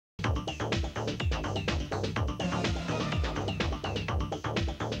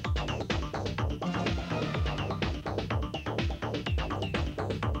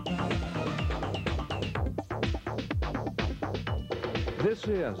This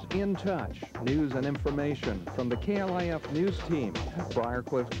is In Touch, news and information from the KLIF News team at Briar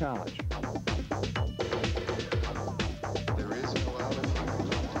College. There is no altitude.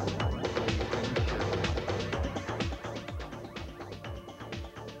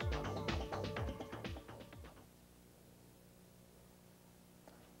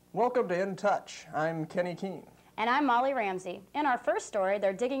 Welcome to In Touch. I'm Kenny Keane. And I'm Molly Ramsey. In our first story,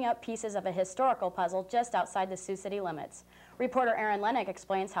 they're digging up pieces of a historical puzzle just outside the Sioux City limits. Reporter Aaron Lennick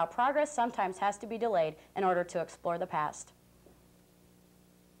explains how progress sometimes has to be delayed in order to explore the past.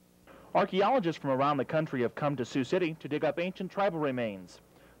 Archaeologists from around the country have come to Sioux City to dig up ancient tribal remains.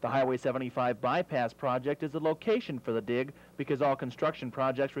 The Highway 75 bypass project is the location for the dig because all construction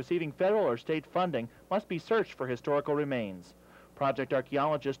projects receiving federal or state funding must be searched for historical remains. Project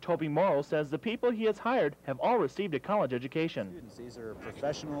archaeologist Toby Morrow says the people he has hired have all received a college education. These are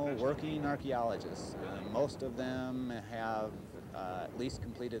professional working archaeologists. Most of them have at least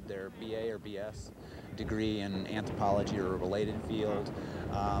completed their BA or BS degree in anthropology or a related field.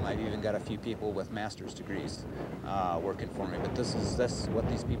 I've even got a few people with master's degrees working for me, but this is what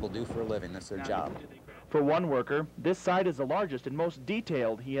these people do for a living. That's their job. For one worker, this site is the largest and most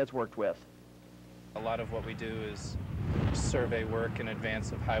detailed he has worked with. A lot of what we do is survey work in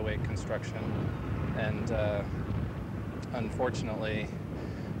advance of highway construction, and unfortunately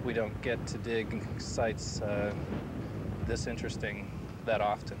we don't get to dig sites this interesting that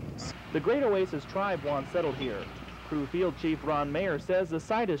often. The Great Oasis tribe once settled here. Crew Field Chief Ron Mayer says the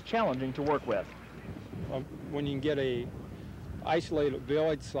site is challenging to work with. When you can get a isolated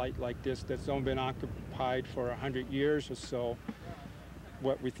village site like this that's only been occupied for 100 years or so,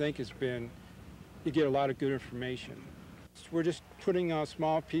 what we think has been, you get a lot of good information. We're just putting a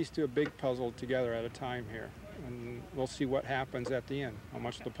small piece to a big puzzle together at a time here, and we'll see what happens at the end, how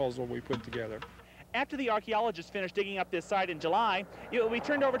much of the puzzle we put together. After the archaeologists finish digging up this site in July, it will be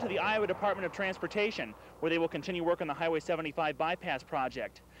turned over to the Iowa Department of Transportation, where they will continue work on the Highway 75 bypass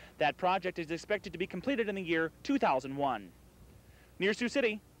project. That project is expected to be completed in the year 2001. Near Sioux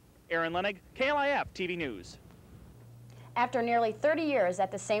City, Aaron Lennick, KLIF TV News. After nearly 30 years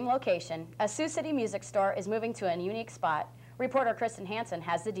at the same location, a Sioux City music store is moving to a unique spot. Reporter Kristen Hansen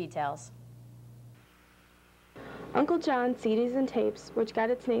has the details. Uncle John's CDs and Tapes, which got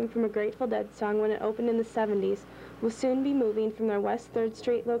its name from a Grateful Dead song when it opened in the 70s, will soon be moving from their West 3rd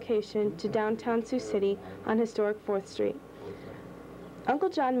Street location to downtown Sioux City on historic 4th Street. Uncle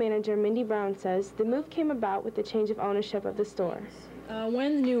John manager Mindy Brown says the move came about with the change of ownership of the store.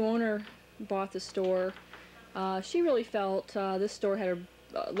 When the new owner bought the store, she really felt this store had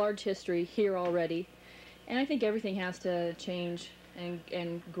a large history here already, and I think everything has to change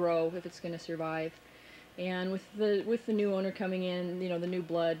and grow if it's going to survive. And with the new owner coming in, you know, the new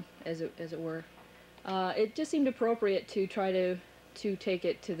blood, as it were, it just seemed appropriate to try to take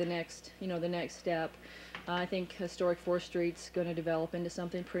it to the next step. I think historic 4th Street's going to develop into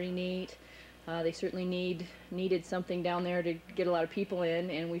something pretty neat. They certainly needed something down there to get a lot of people in,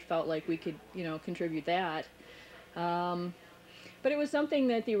 and we felt like we could, contribute that. But it was something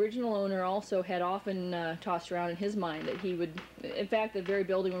that the original owner also had often tossed around in his mind, that he would, in fact, the very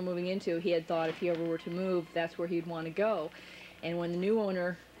building we're moving into, he had thought if he ever were to move, that's where he'd want to go. And when the new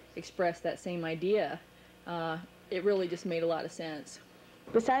owner expressed that same idea, it really just made a lot of sense.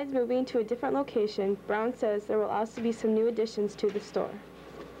 Besides moving to a different location, Brown says there will also be some new additions to the store.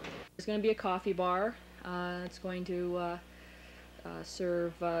 There's going to be a coffee bar. It's going to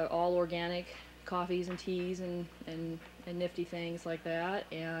serve all organic coffees and teas and nifty things like that,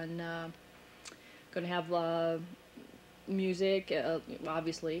 and going to have music,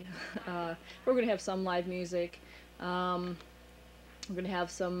 obviously. We're going to have some live music. We're going to have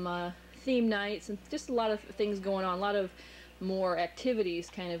some theme nights and just a lot of things going on, a lot of more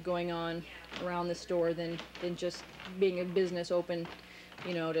activities kind of going on around the store than just being a business open,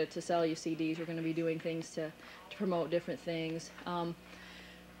 to sell you CDs. We're going to be doing things to promote different things.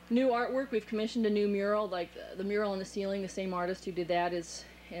 New artwork. We've commissioned a new mural, like the mural on the ceiling. The same artist who did that is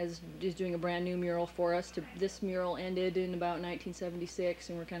doing a brand new mural for us. This mural ended in about 1976,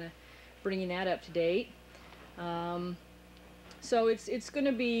 and we're kind of bringing that up to date. So it's going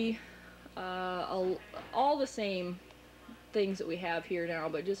to be all the same things that we have here now,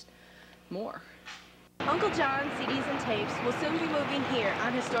 but just more. Uncle John's CDs and Tapes will soon be moving here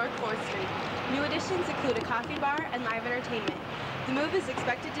on historic 4th Street. New additions include a coffee bar and live entertainment. The move is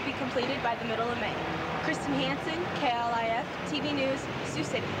expected to be completed by the middle of May. Kristen Hansen, KLIF TV News, Sioux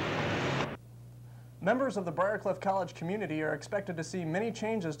City. Members of the Briar College community are expected to see many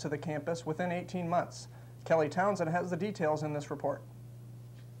changes to the campus within 18 months. Kelly Townsend has the details in this report.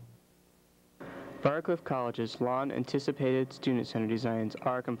 Briarcliff College's long-anticipated Student Center designs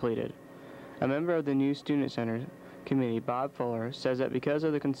are completed. A member of the new Student Center committee, Bob Fuller, says that because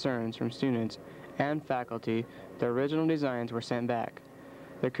of the concerns from students and faculty, the original designs were sent back.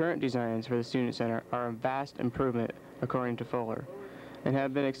 The current designs for the Student Center are a vast improvement, according to Fuller, and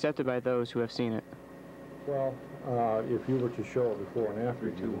have been accepted by those who have seen it. Well, if you were to show it before and after,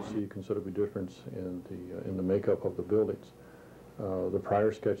 you would see a considerable difference in the makeup of the buildings. The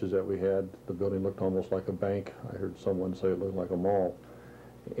prior sketches that we had, the building looked almost like a bank. I heard someone say it looked like a mall.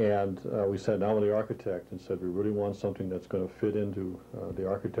 And we sat down with the architect and said we really want something that's going to fit into the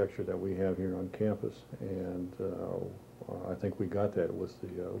architecture that we have here on campus. And I think we got that with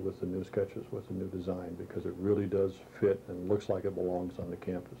the new sketches, with the new design, because it really does fit and looks like it belongs on the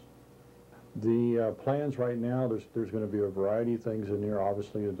campus. The plans right now, there's going to be a variety of things in there.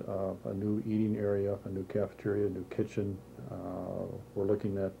 Obviously, a new eating area, a new cafeteria, a new kitchen. We're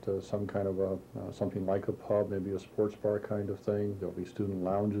looking at some kind of something like a pub, maybe a sports bar kind of thing. There'll be student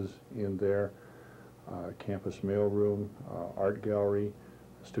lounges in there, campus mailroom, art gallery,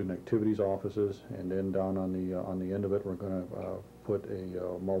 student activities offices, and then down on the end of it, we're going to put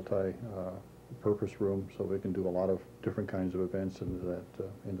a multi-purpose room so we can do a lot of different kinds of events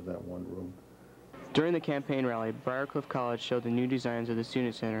into that one room. During the campaign rally, Briarcliff College showed the new designs of the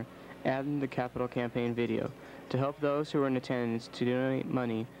Student Center and the Capital Campaign video to help those who were in attendance to donate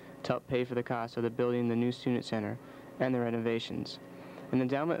money to help pay for the cost of the building the new Student Center and the renovations. An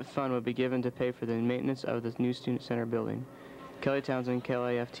endowment fund would be given to pay for the maintenance of the new Student Center building. Kelly Townsend,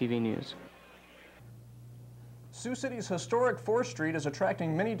 KLIF TV News. Sioux City's historic 4th Street is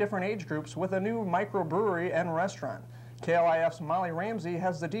attracting many different age groups with a new microbrewery and restaurant. KLIF's Molly Ramsey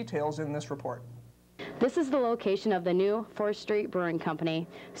has the details in this report. This is the location of the new 4th Street Brewing Company.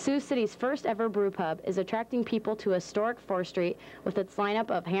 Sioux City's first ever brew pub is attracting people to historic 4th Street with its lineup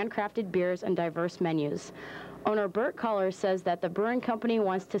of handcrafted beers and diverse menus. Owner Bert Collars says that the brewing company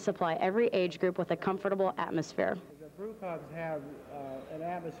wants to supply every age group with a comfortable atmosphere. The brew pubs have an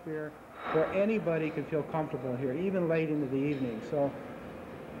atmosphere where anybody can feel comfortable here, even late into the evening. So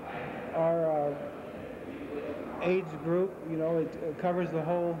our age group, you know, it covers the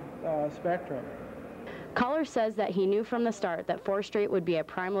whole spectrum. Collars says that he knew from the start that 4th Street would be a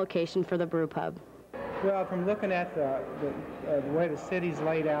prime location for the brew pub. Well, from looking at the way the city's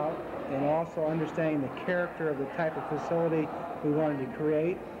laid out and also understanding the character of the type of facility we wanted to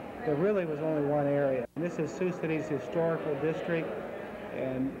create, there really was only one area. And this is Sioux City's historical district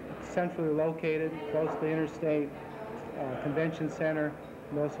and centrally located, close to the interstate, convention center,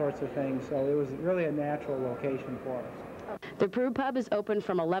 those sorts of things. So it was really a natural location for us. The brew pub is open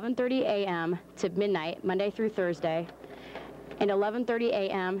from 11:30 a.m. to midnight, Monday through Thursday, and 11:30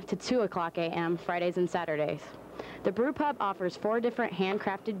 a.m. to 2 o'clock a.m. Fridays and Saturdays. The brew pub offers 4 different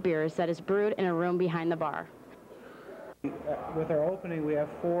handcrafted beers that is brewed in a room behind the bar. With our opening, we have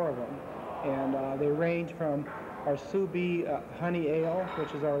 4 of them, and they range from our Sioux Bee Honey Ale,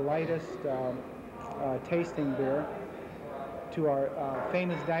 which is our lightest tasting beer, to our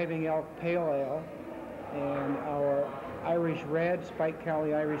famous Diving Elk Pale Ale, and our Irish Red, Spike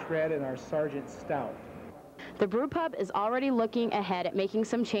County Irish Red, and our Sergeant Stout. The brew pub is already looking ahead at making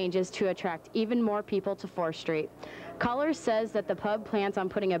some changes to attract even more people to 4th Street. Collars says that the pub plans on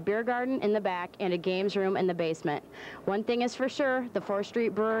putting a beer garden in the back and a games room in the basement. One thing is for sure, the 4th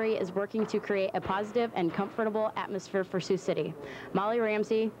Street Brewery is working to create a positive and comfortable atmosphere for Sioux City. Molly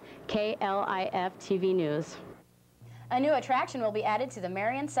Ramsey, KLIF TV News. A new attraction will be added to the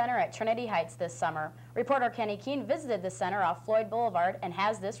Marion Center at Trinity Heights this summer. Reporter Kenny Keane visited the center off Floyd Boulevard and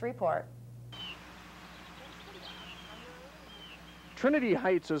has this report. Trinity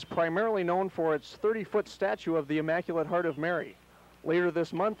Heights is primarily known for its 30-foot statue of the Immaculate Heart of Mary. Later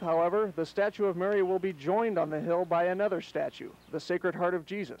this month, however, the statue of Mary will be joined on the hill by another statue, the Sacred Heart of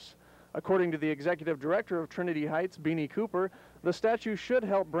Jesus. According to the executive director of Trinity Heights, Beanie Cooper, the statue should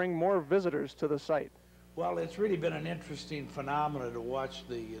help bring more visitors to the site. Well, it's really been an interesting phenomenon to watch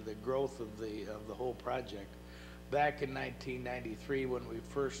the growth of the whole project. Back in 1993, when we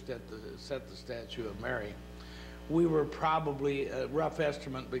first set the statue of Mary, we were probably, a rough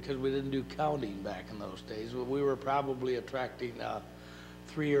estimate because we didn't do counting back in those days, but we were probably attracting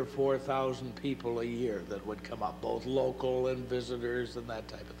 3,000 or 4,000 people a year that would come up, both local and visitors and that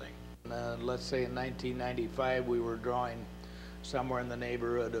type of thing. Let's say in 1995, we were drawing somewhere in the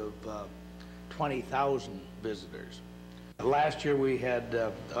neighborhood of 20,000 visitors. Last year we had,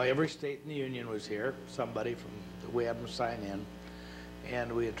 every state in the union was here, somebody from, we had them sign in,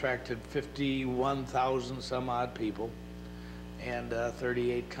 and we attracted 51,000 some odd people and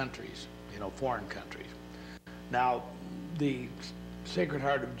 38 countries, you know, foreign countries. Now, the Sacred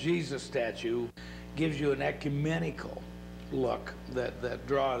Heart of Jesus statue gives you an ecumenical look that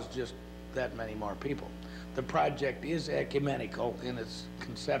draws just that many more people. The project is ecumenical in its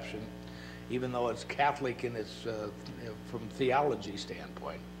conception, even though it's Catholic in its, from theology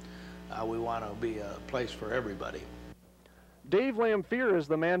standpoint. We want to be a place for everybody. Dave Lamphere is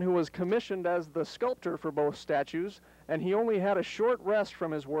the man who was commissioned as the sculptor for both statues, and he only had a short rest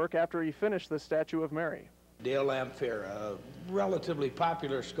from his work after he finished the statue of Mary. Dale Lamphere, a relatively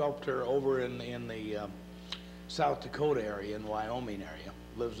popular sculptor over in the South Dakota area, in Wyoming area,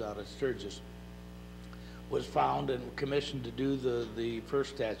 lives out at Sturgis, was found and commissioned to do the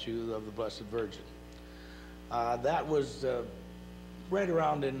first statue of the Blessed Virgin. That was right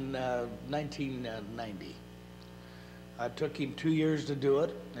around in 1990. It took him 2 years to do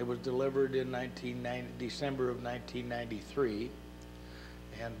it. It was delivered in December of 1993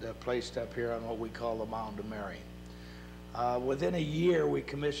 and placed up here on what we call the Mound of Mary. Within a year, we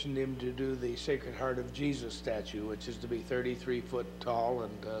commissioned him to do the Sacred Heart of Jesus statue, which is to be 33 foot tall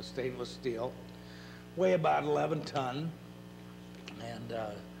and stainless steel, weigh about 11 ton, and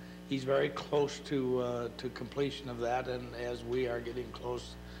he's very close to completion of that, and as we are getting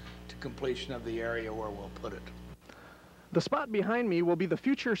close to completion of the area where we'll put it. The spot behind me will be the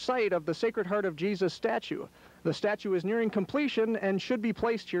future site of the Sacred Heart of Jesus statue. The statue is nearing completion and should be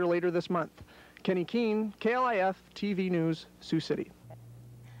placed here later this month. Kenny Keane, KLIF TV News, Sioux City.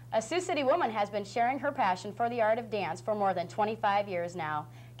 A Sioux City woman has been sharing her passion for the art of dance for more than 25 years now.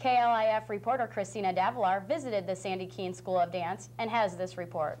 KLIF reporter Christina Davalar visited the Sandy Keane School of Dance and has this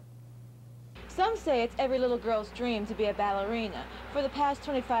report. Some say it's every little girl's dream to be a ballerina. For the past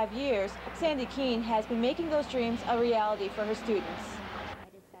 25 years, Sandy Keane has been making those dreams a reality for her students.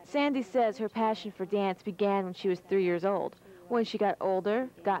 Sandy says her passion for dance began when she was 3 years old. When she got older,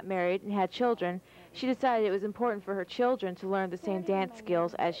 got married, and had children, she decided it was important for her children to learn the same dance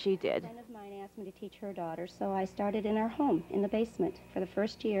skills as she did. A friend of mine asked me to teach her daughter, so I started in our home in the basement for the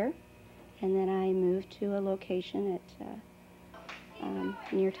first year, and then I moved to a location at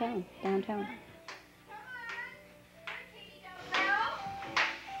near town, downtown.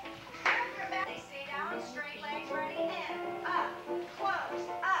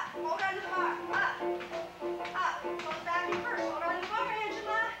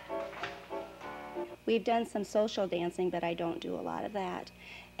 We've done some social dancing, but I don't do a lot of that.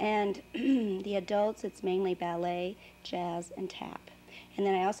 And the adults, it's mainly ballet, jazz, and tap. And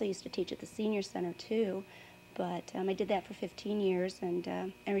then I also used to teach at the senior center too, but I did that for 15 years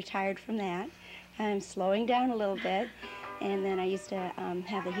and retired from that. I'm slowing down a little bit, and then I used to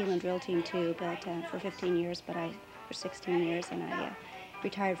have the heel and drill team too, but for 15 years, for 16 years, and I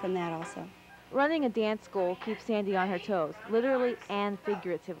retired from that also. Running a dance school keeps Sandy on her toes, literally and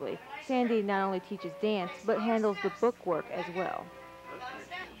figuratively. Sandy not only teaches dance, but handles the book work as well.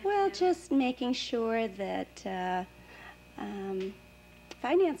 Well, just making sure that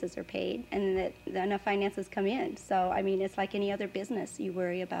finances are paid and that enough finances come in. So, I mean, it's like any other business. You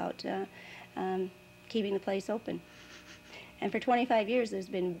worry about keeping the place open. And for 25 years, there's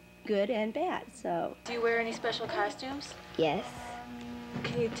been good and bad, so. Do you wear any special costumes? Yes.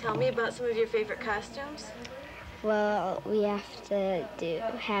 Can you tell me about some of your favorite costumes? Well, we have to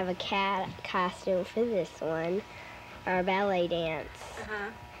have a cat costume for this one, our ballet dance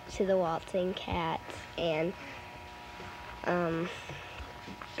to the waltzing cats, and Can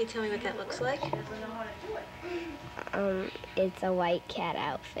you tell me what that looks like? It's a white cat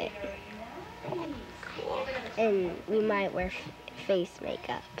outfit. Cool. And we might wear face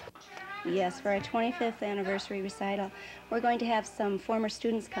makeup. Yes, for our 25th anniversary recital, we're going to have some former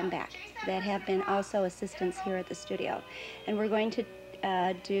students come back that have been also assistants here at the studio. And we're going to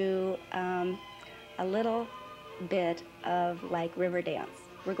do a little bit of like river dance.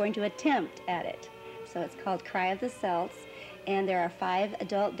 We're going to attempt at it. So it's called Cry of the Celts, and there are 5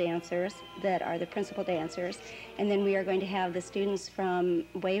 adult dancers that are the principal dancers, and then we are going to have the students from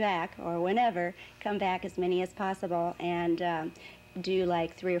way back, or whenever, come back, as many as possible, and do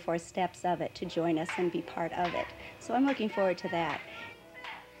like 3 or 4 steps of it to join us and be part of it. So I'm looking forward to that.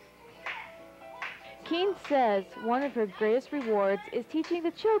 Keane says one of her greatest rewards is teaching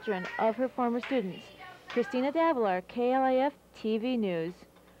the children of her former students. Christina Davalar, KLIF TV News.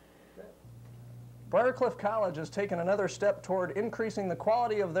 Briarcliff College has taken another step toward increasing the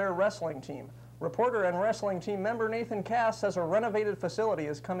quality of their wrestling team. Reporter and wrestling team member Nathan Cass says a renovated facility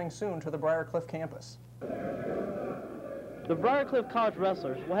is coming soon to the Briarcliff campus. The Briarcliff College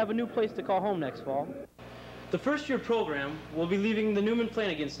wrestlers will have a new place to call home next fall. The first-year program will be leaving the Newman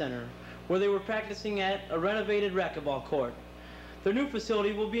Flanagan Center, where they were practicing at a renovated racquetball court. Their new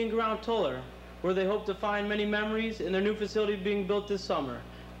facility will be in Ground Toller, where they hope to find many memories in their new facility being built this summer.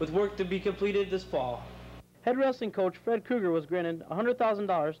 with work to be completed this fall. Head wrestling coach Fred Kruger was granted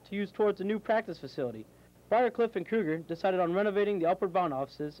 $100,000 to use towards a new practice facility. Briar, and Kruger decided on renovating the Upward Bound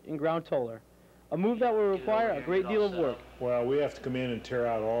offices in Ground Toller, a move that will require a great deal of work. Well, we have to come in and tear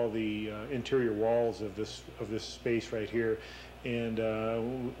out all the interior walls of this space right here, and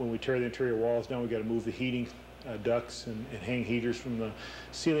when we tear the interior walls down, we got to move the heating ducts and hang heaters from the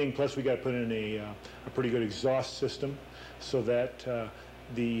ceiling. Plus, we got to put in a pretty good exhaust system so that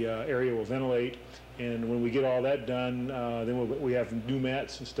the area will ventilate. And when we get all that done, then we have new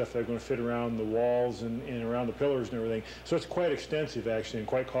mats and stuff that are going to fit around the walls and around the pillars and everything. So it's quite extensive, actually, and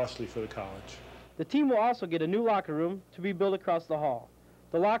quite costly for the college. The team will also get a new locker room to be built across the hall.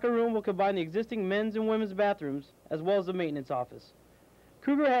 The locker room will combine the existing men's and women's bathrooms as well as the maintenance office.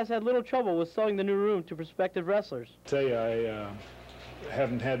 Kruger has had little trouble with selling the new room to prospective wrestlers. I tell you, I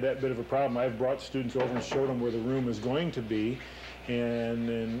haven't had that bit of a problem. I've brought students over and showed them where the room is going to be,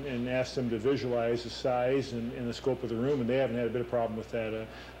 and asked them to visualize the size and the scope of the room, and they haven't had a bit of problem with that.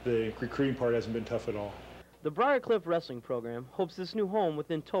 The recruiting part hasn't been tough at all. The Briar Wrestling Program hopes this new home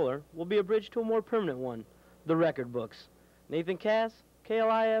within Toller will be a bridge to a more permanent one, the record books. Nathan Cass,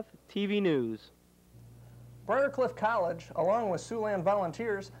 KLIF TV News. Briarcliff College, along with Siouxland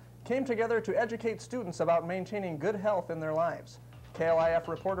volunteers, came together to educate students about maintaining good health in their lives. KLIF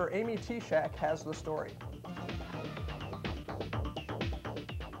reporter Amy Tishak has the story.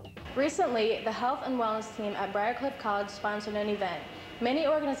 Recently, the Health and Wellness team at Briarcliff College sponsored an event. Many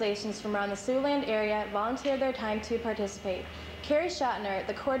organizations from around the Siouxland area volunteered their time to participate. Carrie Schottner,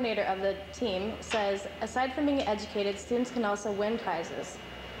 the coordinator of the team, says, aside from being educated, students can also win prizes.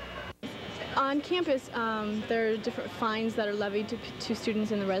 On campus, there are different fines that are levied to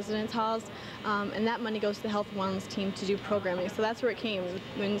students in the residence halls, and that money goes to the Health and Wellness team to do programming. So that's where it came.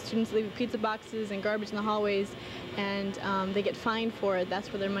 When students leave pizza boxes and garbage in the hallways and they get fined for it,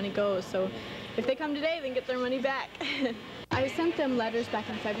 that's where their money goes. So if they come today, they can get their money back. I sent them letters back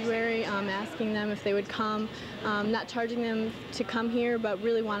in February asking them if they would come, not charging them to come here, but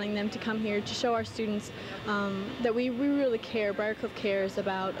really wanting them to come here to show our students that we really care, Briarcliff cares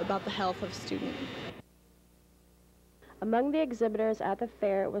about the health of students. Among the exhibitors at the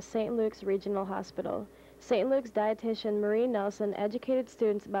fair was St. Luke's Regional Hospital. St. Luke's dietitian Marie Nelson educated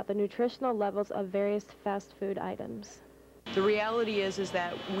students about the nutritional levels of various fast food items. The reality is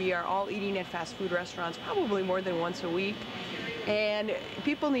that we are all eating at fast food restaurants probably more than once a week, and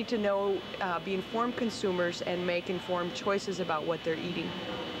people need to know, be informed consumers and make informed choices about what they're eating.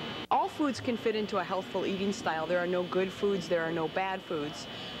 All foods can fit into a healthful eating style. There are no good foods, there are no bad foods,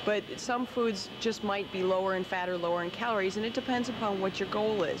 but some foods just might be lower in fat or lower in calories, and it depends upon what your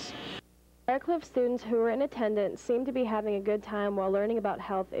goal is. Briarcliff students who were in attendance seemed to be having a good time while learning about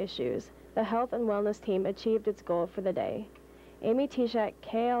health issues. The Health and Wellness team achieved its goal for the day. Amy Tishak,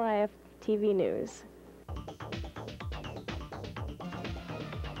 KLIF TV News.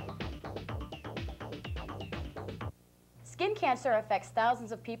 Skin cancer affects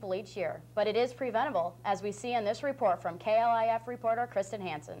thousands of people each year, but it is preventable, as we see in this report from KLIF reporter Kristen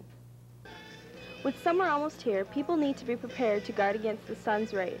Hansen. With summer almost here, people need to be prepared to guard against the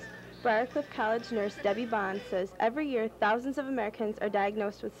sun's rays. Briarcliff College nurse Debbie Bond says every year thousands of Americans are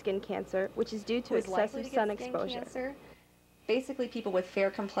diagnosed with skin cancer, which is due to excessive sun exposure. Cancer. Basically people with fair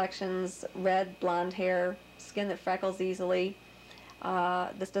complexions, red, blonde hair, skin that freckles easily.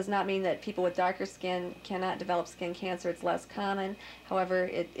 This does not mean that people with darker skin cannot develop skin cancer. It's less common. However,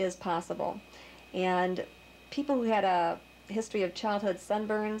 it is possible. And people who had a history of childhood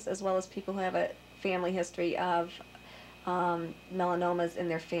sunburns, as well as people who have a family history of melanomas in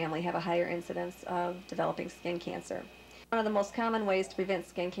their family, have a higher incidence of developing skin cancer. One of the most common ways to prevent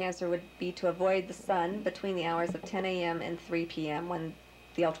skin cancer would be to avoid the sun between the hours of 10 a.m. and 3 p.m. when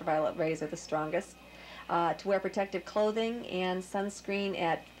the ultraviolet rays are the strongest. To wear protective clothing and sunscreen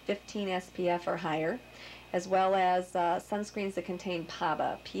at 15 SPF or higher, as well as sunscreens that contain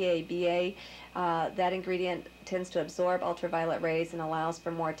PABA, P-A-B-A. That ingredient tends to absorb ultraviolet rays and allows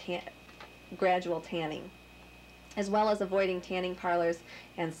for more gradual tanning, as well as avoiding tanning parlors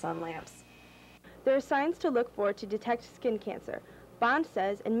and sun lamps. There are signs to look for to detect skin cancer. Bond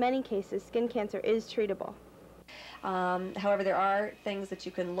says in many cases skin cancer is treatable. However, there are things that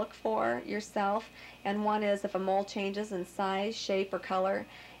you can look for yourself, and one is if a mole changes in size, shape, or color,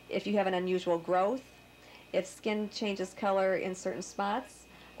 if you have an unusual growth, if skin changes color in certain spots,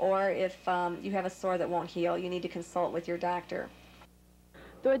 or if you have a sore that won't heal. You need to consult with your doctor.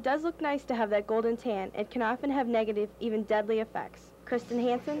 Though it does look nice to have that golden tan, it can often have negative, even deadly effects. Kristen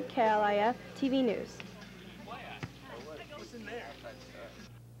Hansen, KLIF TV News.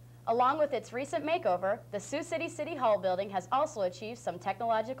 Along with its recent makeover, the Sioux City City Hall building has also achieved some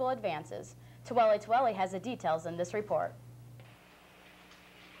technological advances. Tuwele has the details in this report.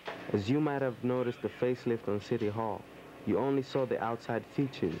 As you might have noticed the facelift on City Hall, you only saw the outside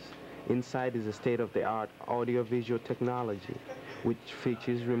features. Inside is a state-of-the-art audio-visual technology, which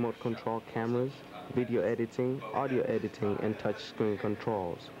features remote control cameras, video editing, audio editing, and touchscreen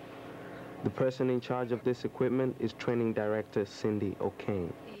controls. The person in charge of this equipment is Training Director Cindy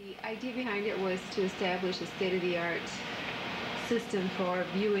O'Kane. The idea behind it was to establish a state-of-the-art system for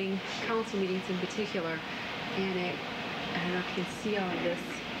viewing council meetings in particular. And I don't know if you can see all of this.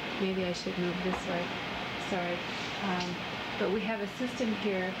 Maybe I should move this way. Sorry. But we have a system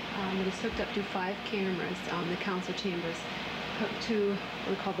here that is hooked up to 5 cameras on the council chambers, hooked to what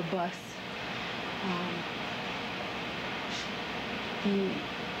we call the bus. The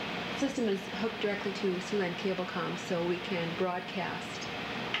system is hooked directly to Siouxland Cablecom, so we can broadcast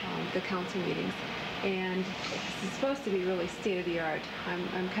the council meetings. And it's supposed to be really state-of-the-art.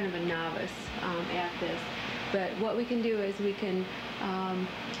 I'm kind of a novice at this. But what we can do is we can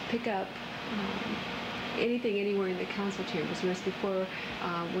pick up anything anywhere in the council chambers. Whereas before,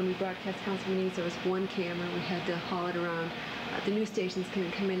 when we broadcast council meetings, there was 1 camera. We had to haul it around. The news stations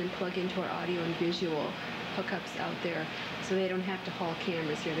can come in and plug into our audio and visual hookups out there, so they don't have to haul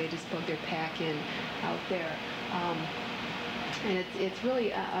cameras here. They just plug their pack in out there. And it's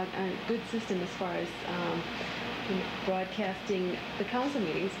really a good system as far as broadcasting the council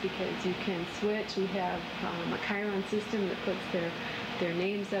meetings, because you can switch. We have a Chiron system that puts their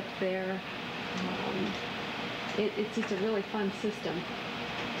names up there. It's just a really fun system.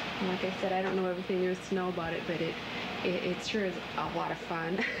 And like I said, I don't know everything there is to know about it, but it sure is a lot of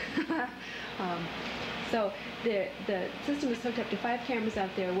fun. So the system is hooked up to 5 cameras out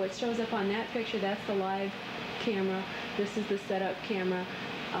there. What shows up on that picture, that's the live camera. This is the setup camera.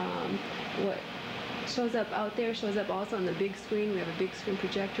 What shows up out there shows up also on the big screen. We have a big screen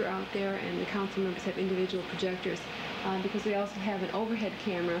projector out there, and the council members have individual projectors because we also have an overhead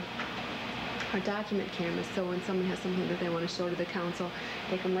camera, our document cameras, so when someone has something that they want to show to the council,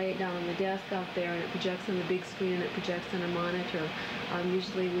 they can lay it down on the desk out there, and it projects on the big screen, and it projects on a monitor.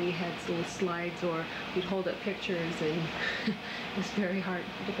 Usually we had little slides, or we'd hold up pictures, and it was very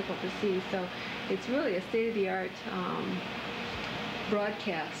difficult to see. So it's really a state-of-the-art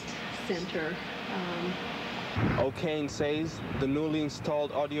broadcast center. O'Kane says the newly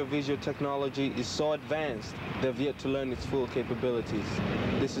installed audiovisual technology is so advanced they've yet to learn its full capabilities.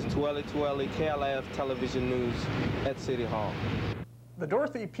 This is Tuwele, KLIF Television News at City Hall. The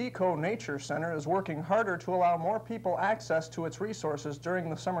Dorothy Pico Nature Center is working harder to allow more people access to its resources during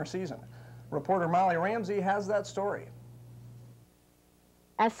the summer season. Reporter Molly Ramsey has that story.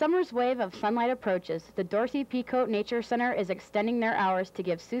 As summer's wave of sunlight approaches, the Dorothy Pico Nature Center is extending their hours to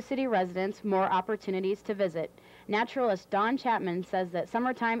give Sioux City residents more opportunities to visit. Naturalist Dawn Chapman says that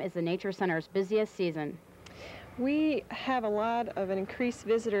summertime is the Nature Center's busiest season. We have a lot of increased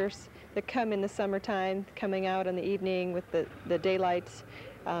visitors that come in the summertime, coming out in the evening with the daylights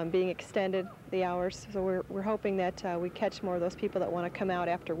being extended, the hours. So we're hoping that we catch more of those people that want to come out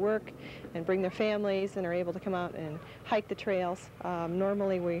after work and bring their families and are able to come out and hike the trails.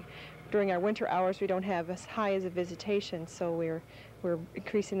 Normally during our winter hours, we don't have as high as a visitation, so we're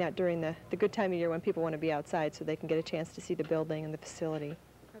increasing that during the good time of year when people want to be outside so they can get a chance to see the building and the facility.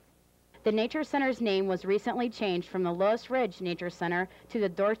 The Nature Center's name was recently changed from the Lois Ridge Nature Center to the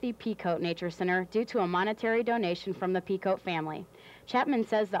Dorothy Picote Nature Center due to a monetary donation from the Picote family. Chapman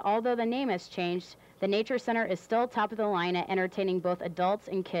says that although the name has changed, the Nature Center is still top of the line at entertaining both adults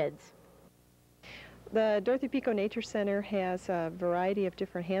and kids. The Dorothy Pico Nature Center has a variety of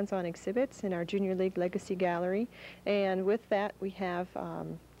different hands-on exhibits in our Junior League Legacy Gallery, and with that we have a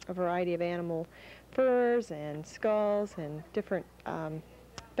variety of animal furs and skulls and different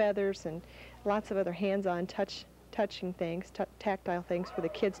feathers and lots of other hands-on touching things, tactile things for the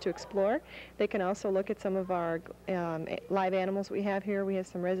kids to explore. They can also look at some of our live animals we have here. We have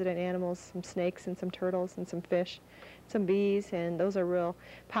some resident animals, some snakes and some turtles and some fish, some bees, and those are real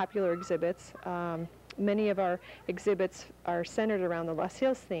popular exhibits. Many of our exhibits are centered around the Les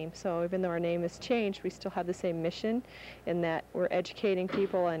Hills theme, so even though our name has changed, we still have the same mission in that we're educating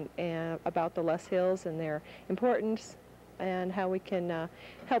people and about the Les Hills and their importance and how we can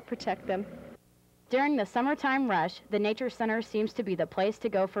help protect them. During the summertime rush, the Nature Center seems to be the place to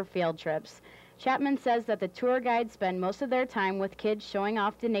go for field trips. Chapman says that the tour guides spend most of their time with kids showing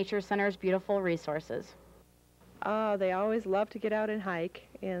off the Nature Center's beautiful resources. They always love to get out and hike,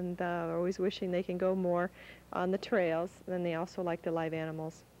 and are always wishing they can go more on the trails. And they also like the live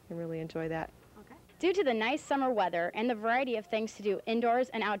animals and really enjoy that. Due to the nice summer weather and the variety of things to do indoors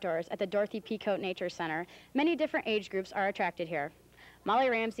and outdoors at the Dorothy Peacoat Nature Center, many different age groups are attracted here. Molly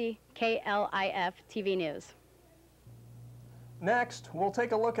Ramsey, KLIF TV News. Next, we'll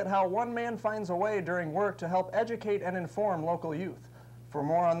take a look at how one man finds a way during work to help educate and inform local youth. For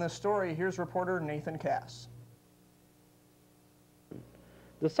more on this story, here's reporter Nathan Cass.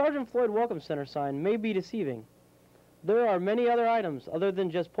 The Sergeant Floyd Welcome Center sign may be deceiving. There are many other items other than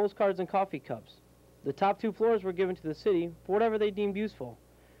just postcards and coffee cups. The top 2 floors were given to the city for whatever they deemed useful.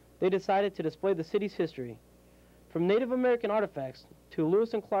 They decided to display the city's history, from Native American artifacts to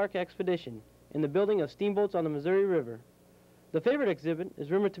Lewis and Clark expedition in the building of steamboats on the Missouri River. The favorite exhibit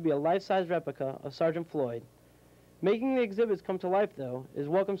is rumored to be a life-size replica of Sergeant Floyd. Making the exhibits come to life, though, is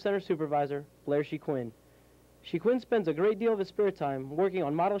Welcome Center Supervisor Blair Quinn. Quinn spends a great deal of his spare time working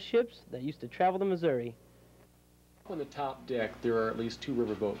on model ships that used to travel the Missouri. On the top deck, there are at least 2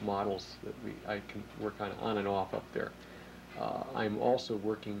 riverboat models that I can work on and off up there. I'm also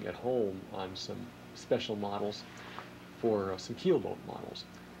working at home on some special models for some keelboat models.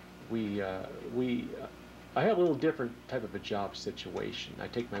 I have a little different type of a job situation. I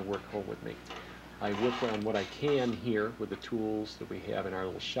take my work home with me. I work on what I can here with the tools that we have in our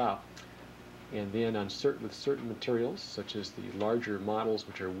little shop, and then on with certain materials, such as the larger models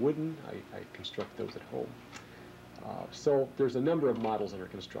which are wooden, I construct those at home. So there's a number of models under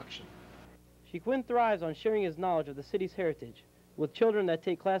construction. Quinn thrives on sharing his knowledge of the city's heritage with children that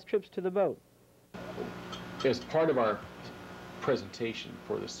take class trips to the boat. As part of our presentation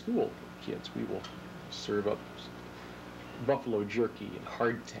for the school kids, we will serve up buffalo jerky and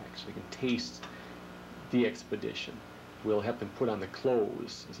hardtack so they can taste the expedition. We'll have them put on the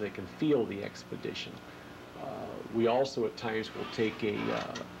clothes so they can feel the expedition. We also at times will take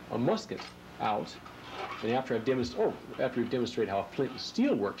a musket out, and after we've demonstrated how flint and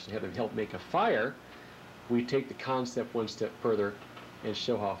steel works and have them help make a fire, we take the concept one step further and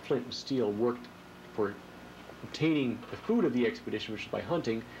show how flint and steel worked for obtaining the food of the expedition, which is by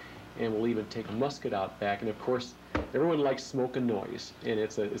hunting, and we'll even take a musket out back. And of course, everyone likes smoke and noise, and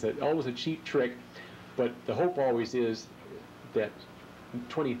it's always a cheap trick, but the hope always is that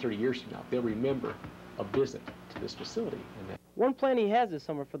 20, 30 years from now, they'll remember a visit to this facility. And one plan he has this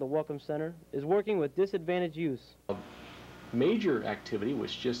summer for the Welcome Center is working with disadvantaged youth. A major activity,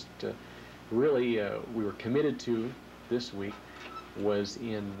 which just really we were committed to this week, was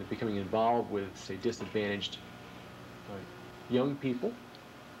in becoming involved with, say, disadvantaged young people,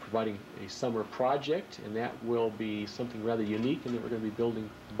 providing a summer project, and that will be something rather unique in that we're going to be building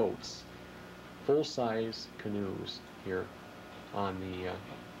boats, full-size canoes here on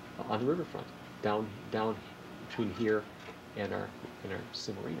the riverfront, down between here and our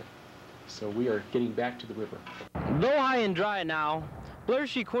Cimarina. So we are getting back to the river. Though high and dry now, Blair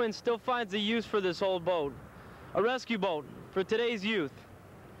Quinn still finds a use for this old boat, a rescue boat for today's youth.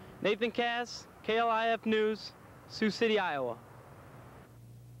 Nathan Cass, KLIF News, Sioux City, Iowa.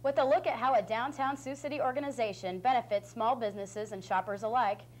 With a look at how a downtown Sioux City organization benefits small businesses and shoppers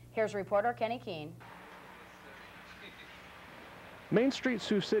alike, here's reporter Kenny Keane. Main Street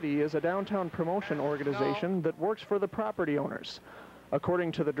Sioux City is a downtown promotion organization that works for the property owners.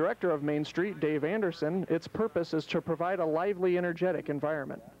 According to the director of Main Street, Dave Anderson, its purpose is to provide a lively, energetic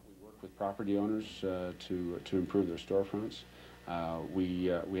environment. We work with property owners to improve their storefronts. We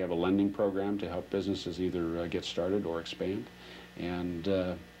have a lending program to help businesses either get started or expand.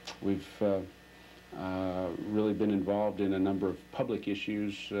 And we've really been involved in a number of public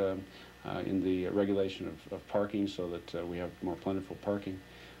issues in the regulation of parking so that we have more plentiful parking,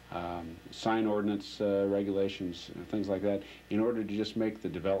 sign ordinance regulations, and things like that, in order to just make the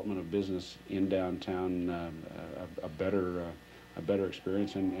development of business in downtown a better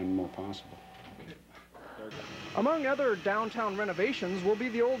experience and more possible. Among other downtown renovations will be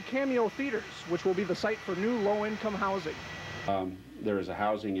the old Cameo Theaters, which will be the site for new low-income housing. There is a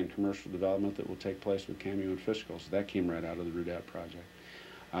housing and commercial development that will take place with Cameo and Fiscals. That came right out of the Rudat project.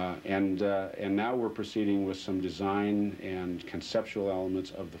 And now we're proceeding with some design and conceptual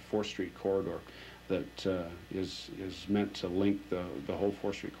elements of the 4th Street corridor that is meant to link the whole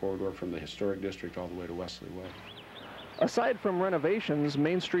 4th Street corridor from the historic district all the way to Wesley Way. Aside from renovations,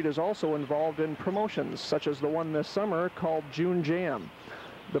 Main Street is also involved in promotions, such as the one this summer called June Jam.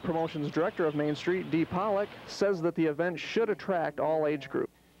 The promotions director of Main Street, Dee Pollock, says that the event should attract all age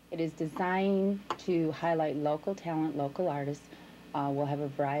groups. It is designed to highlight local talent, local artists. We'll have a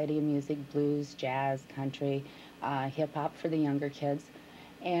variety of music, blues, jazz, country, hip-hop for the younger kids.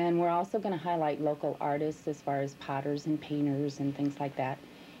 And we're also going to highlight local artists as far as potters and painters and things like that.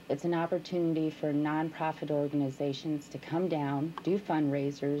 It's an opportunity for nonprofit organizations to come down, do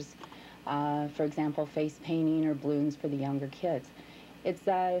fundraisers, For example, face painting or balloons for the younger kids. It's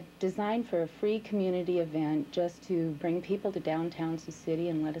designed for a free community event just to bring people to downtown Sioux City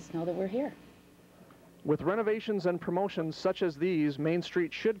and let us know that we're here. With renovations and promotions such as these, Main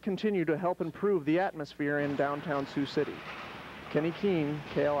Street should continue to help improve the atmosphere in downtown Sioux City. Kenny Keane,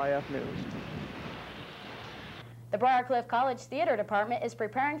 KLIF News. The Briarcliff College Theater Department is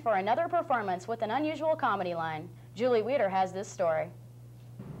preparing for another performance with an unusual comedy line. Julie Weeder has this story.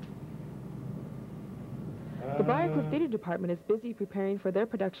 The Briarcliff Theater Department is busy preparing for their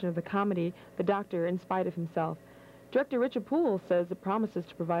production of the comedy, The Doctor in Spite of Himself. Director Richard Poole says it promises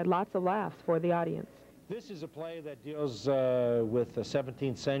to provide lots of laughs for the audience. This is a play that deals with a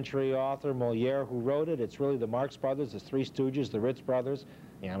 17th century author, Moliere, who wrote it. It's really the Marx Brothers, the Three Stooges, the Ritz Brothers.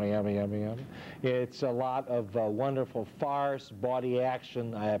 Yummy, yummy, yummy, yummy. It's a lot of wonderful farce, body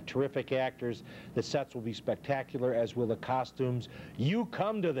action. I have terrific actors. The sets will be spectacular, as will the costumes. You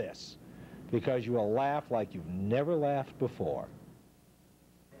come to this because you will laugh like you've never laughed before.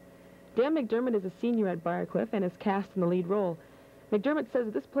 Dan McDermott is a senior at Briarcliff and is cast in the lead role. McDermott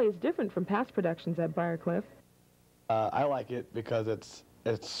says this play is different from past productions at Briarcliff. I like it because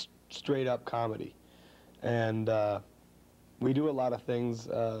it's straight up comedy, and we do a lot of things.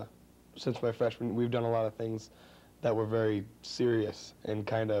 Since my freshman, we've done a lot of things that were very serious and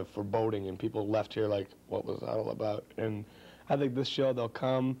kind of foreboding, and people left here like, what was that all about? And I think this show,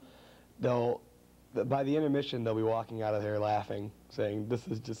 by the intermission, they'll be walking out of here laughing, saying, this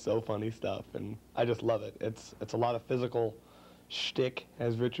is just so funny stuff, and I just love it. It's a lot of physical shtick,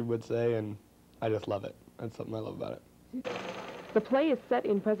 as Richard would say, and I just love it. That's something I love about it. The play is set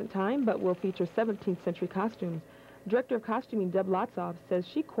in present time, but will feature 17th century costumes. Director of Costuming Deb Lotzoff says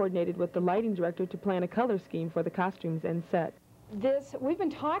she coordinated with the lighting director to plan a color scheme for the costumes and set. We've been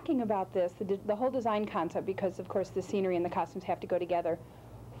talking about this, the whole design concept, because of course the scenery and the costumes have to go together,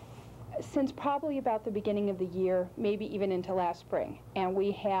 since probably about the beginning of the year, maybe even into last spring. And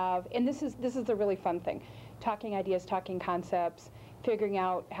we have, and this is the really fun thing, talking ideas, talking concepts, figuring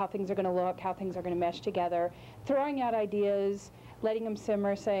out how things are going to look, how things are going to mesh together, throwing out ideas, letting them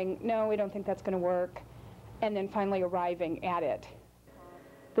simmer, saying, no, we don't think that's going to work, and then finally arriving at it.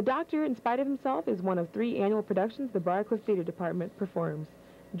 The Doctor, in Spite of Himself, is one of 3 annual productions the Briarcliff Theater Department performs.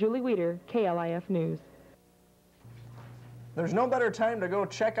 Julie Weeder, KLIF News. There's no better time to go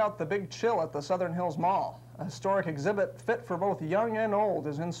check out the Big Chill at the Southern Hills Mall. A historic exhibit fit for both young and old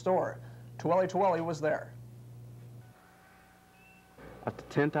is in store. Tuweli was there. After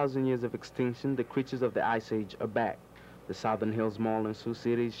 10,000 years of extinction, the creatures of the Ice Age are back. The Southern Hills Mall in Sioux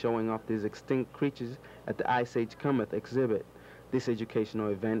City is showing off these extinct creatures at the Ice Age Cometh exhibit. This educational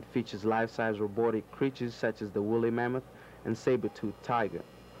event features life-size robotic creatures such as the woolly mammoth and saber-toothed tiger.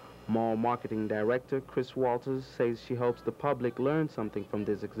 Mall marketing director Chris Walters says she hopes the public learns something from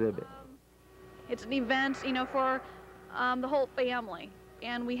this exhibit. It's an event, for the whole family,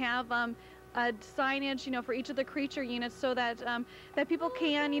 and we have a signage, for each of the creature units, so that that people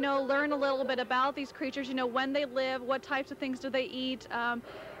can, learn a little bit about these creatures, when they live, what types of things do they eat,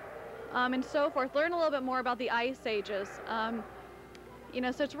 and so forth. Learn a little bit more about the ice ages. So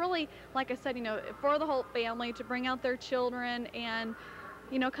it's really, like I said, for the whole family to bring out their children and,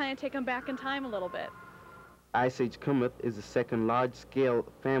 kind of take them back in time a little bit. Ice Age Cometh is the second large-scale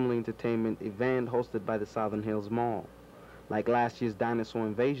family entertainment event hosted by the Southern Hills Mall. Like last year's Dinosaur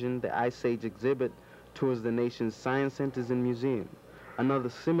Invasion, the Ice Age exhibit tours the nation's science centers and museums. Another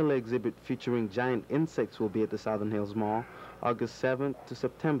similar exhibit featuring giant insects will be at the Southern Hills Mall, August 7th to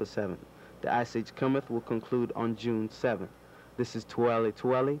September 7th. The Ice Age Cometh will conclude on June 7th. This is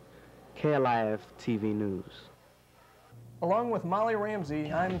Tuweli, KLIF TV News. Along with Molly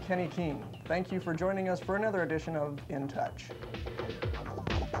Ramsey, I'm Kenny Keane. Thank you for joining us for another edition of In Touch.